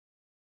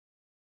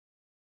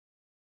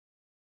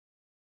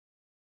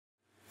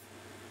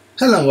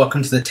Hello and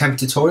welcome to the 10th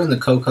tutorial in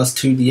the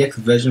Cocos2d-x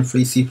version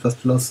 3 C++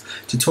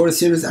 tutorial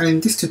series, and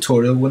in this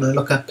tutorial we're going to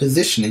look at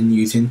positioning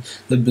using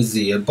the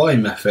BezierBy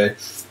method.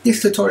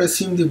 This tutorial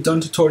assumes you've done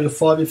tutorial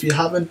 5. If you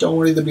haven't, don't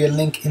worry, there'll be a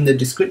link in the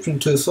description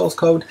to the source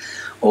code.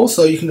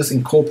 Also, you can just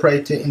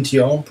incorporate it into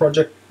your own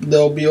project.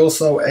 There'll be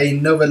also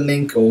another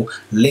link or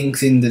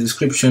links in the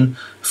description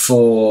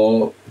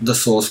for the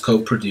source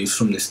code produced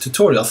from this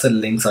tutorial. I said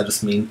links, I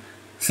just mean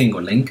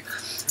single link.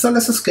 So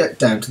let's just get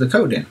down to the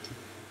coding.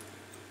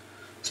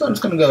 So I'm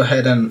just going to go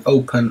ahead and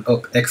open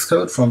up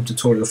Xcode from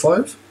tutorial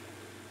 5.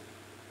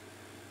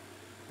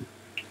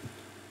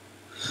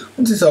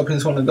 Once it's open, you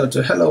just want to go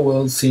to hello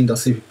world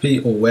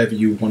scene.cpp or wherever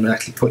you want to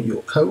actually put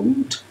your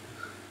code.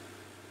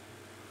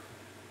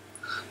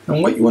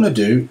 And what you want to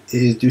do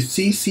is do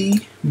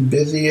cc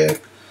bezier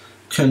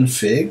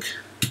config,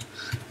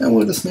 and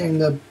we'll just name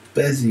the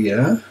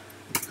Bezier.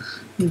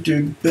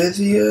 Do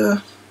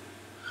Bezier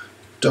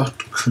dot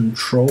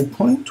control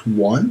point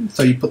 1.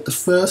 So you put the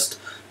first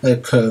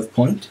curve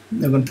point.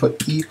 They're going to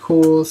put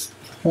equals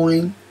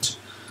point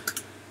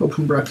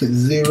open bracket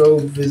 0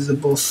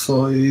 visible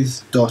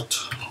size dot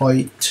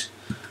height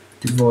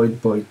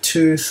divide by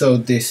 2. So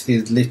this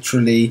is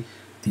literally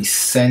the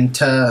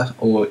center,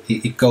 or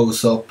it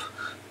goes up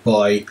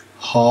by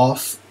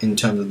half in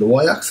terms of the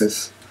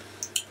y-axis.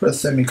 Put a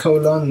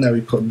semicolon. Now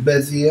we put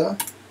Bezier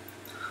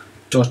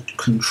dot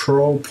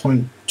control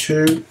point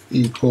 2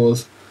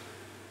 equals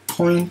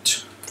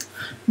point.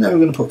 Now we're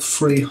going to put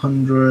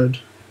 300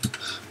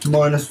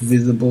 minus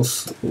visible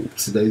size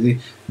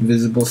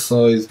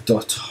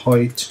dot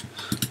height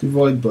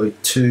divide by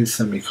 2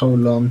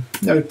 semicolon.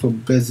 Now we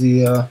put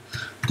Bezier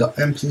dot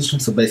end position,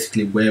 so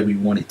basically where we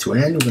want it to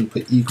end. We're going to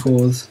put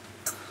equals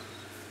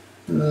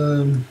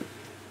point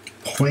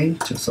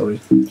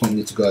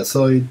needs to go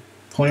outside,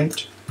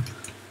 point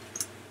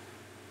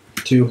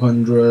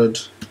 200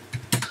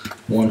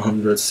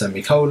 100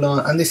 semicolon,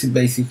 and this is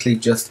basically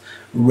just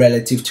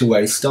relative to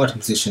where its starting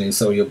position is,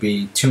 so you'll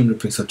be 200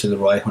 pixels to the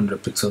right,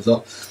 100 pixels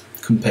up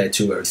compared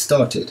to where it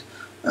started.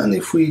 And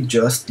if we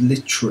just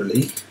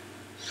literally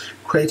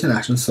create an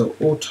action, so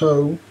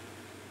auto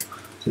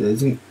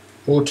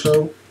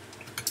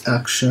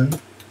action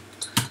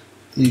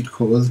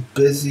equals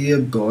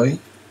BezierBy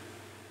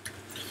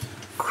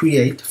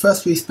create.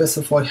 First we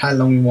specify how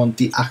long we want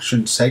the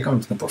action to take. I'm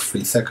just going to put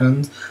 3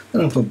 seconds.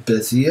 Then I'm going to put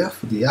Bezier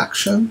for the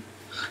action,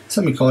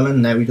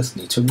 semicolon. Now we just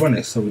need to run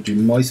it, so we do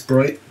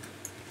mysprite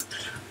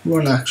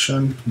run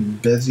action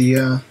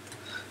Bezier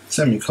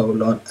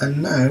semicolon,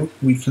 and now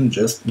we can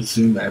just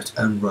zoom out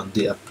and run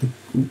the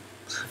application.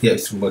 Yeah,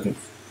 it's working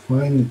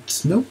fine.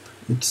 It's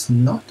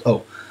not.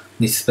 Oh,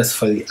 need to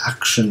specify the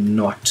action,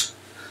 not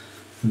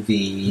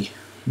the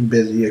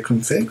Bezier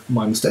config.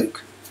 My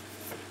mistake.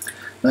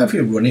 Now if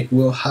you run it,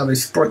 we'll have a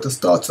sprite that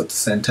starts at the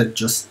center,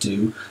 just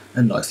do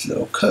a nice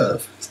little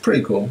curve. It's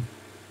pretty cool.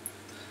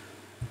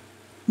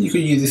 You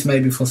could use this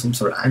maybe for some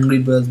sort of Angry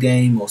Birds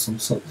game or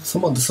some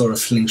other sort of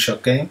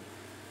slingshot game.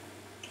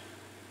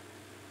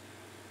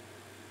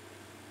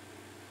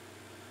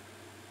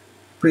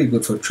 Pretty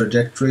good for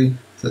trajectory.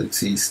 So you can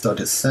see start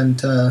at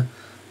center.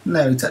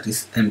 Now it's at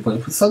this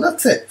endpoint. So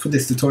that's it for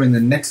this tutorial. In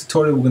the next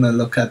tutorial, we're going to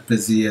look at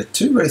Bezier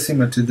 2, very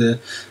similar to the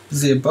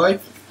BezierBy.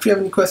 If you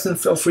have any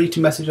questions, feel free to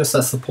message us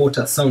at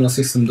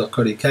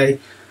support@sonarsystem.co.uk.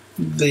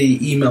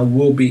 The email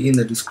will be in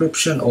the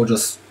description, or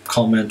just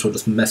comment or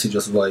just message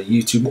us via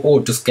YouTube,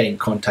 or just get in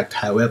contact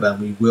however,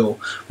 and we will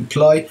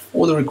reply.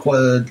 All the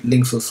required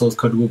links for source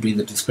code will be in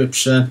the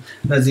description.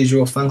 And as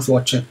usual, thanks for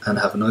watching and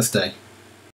have a nice day.